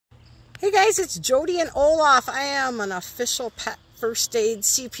Hey guys, it's Jody and Olaf. I am an official pet first aid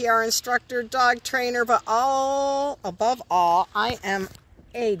CPR instructor, dog trainer, but above all, I am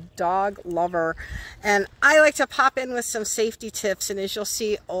a dog lover. And I like to pop in with some safety tips. And as you'll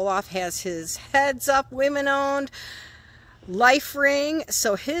see, Olaf has his Heads Up Women Owned life ring,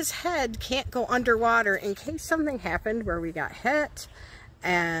 so his head can't go underwater in case something happened where we got hit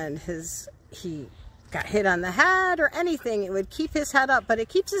and he got hit on the head or anything. It would keep his head up, but it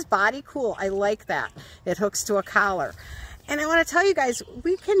keeps his body cool. I like that. It hooks to a collar. And I want to tell you guys,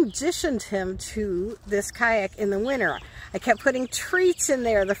 we conditioned him to this kayak in the winter. I kept putting treats in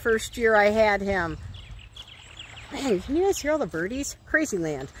there the first year I had him. Man, can you guys hear all the birdies? Crazy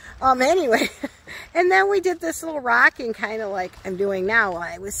land. Anyway, and then we did this little rocking, kind of like I'm doing now.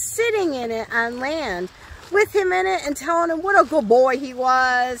 I was sitting in it on land with him in it and telling him what a good boy he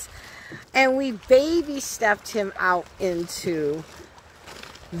was. And we baby stepped him out into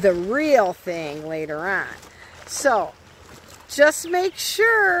the real thing later on. So just make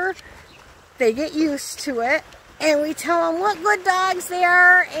sure they get used to it. And we tell them what good dogs they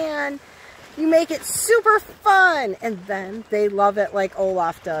are. And you make it super fun. And then they love it like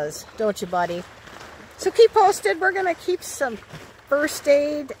Olaf does. Don't you, buddy? So keep posted. We're going to keep some first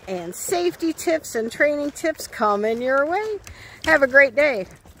aid and safety tips and training tips coming your way. Have a great day.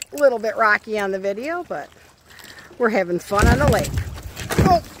 A little bit rocky on the video, but we're having fun on the lake.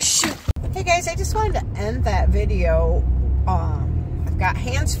 Oh, shoot. Hey guys, I just wanted to end that video. I've got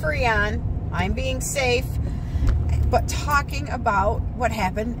hands-free on. I'm being safe, but talking about what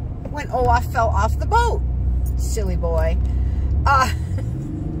happened when Olaf fell off the boat. Silly boy.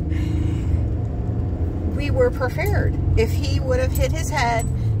 We were prepared. If he would have hit his head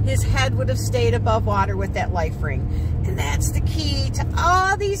would have stayed above water with that life ring. And that's the key to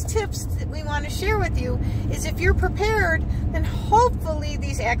all these tips that we want to share with you, is if you're prepared, then hopefully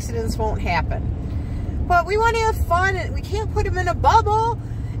these accidents won't happen. But we want to have fun, and we can't put him in a bubble,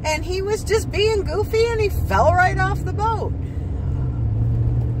 and he was just being goofy and he fell right off the boat.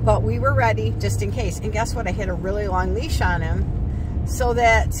 But we were ready just in case. And guess what? I had a really long leash on him so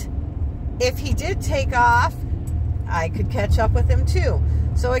that if he did take off, I could catch up with him too.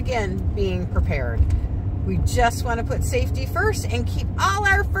 So again, being prepared. We just want to put safety first and keep all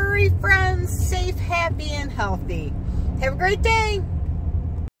our furry friends safe, happy, and healthy. Have a great day.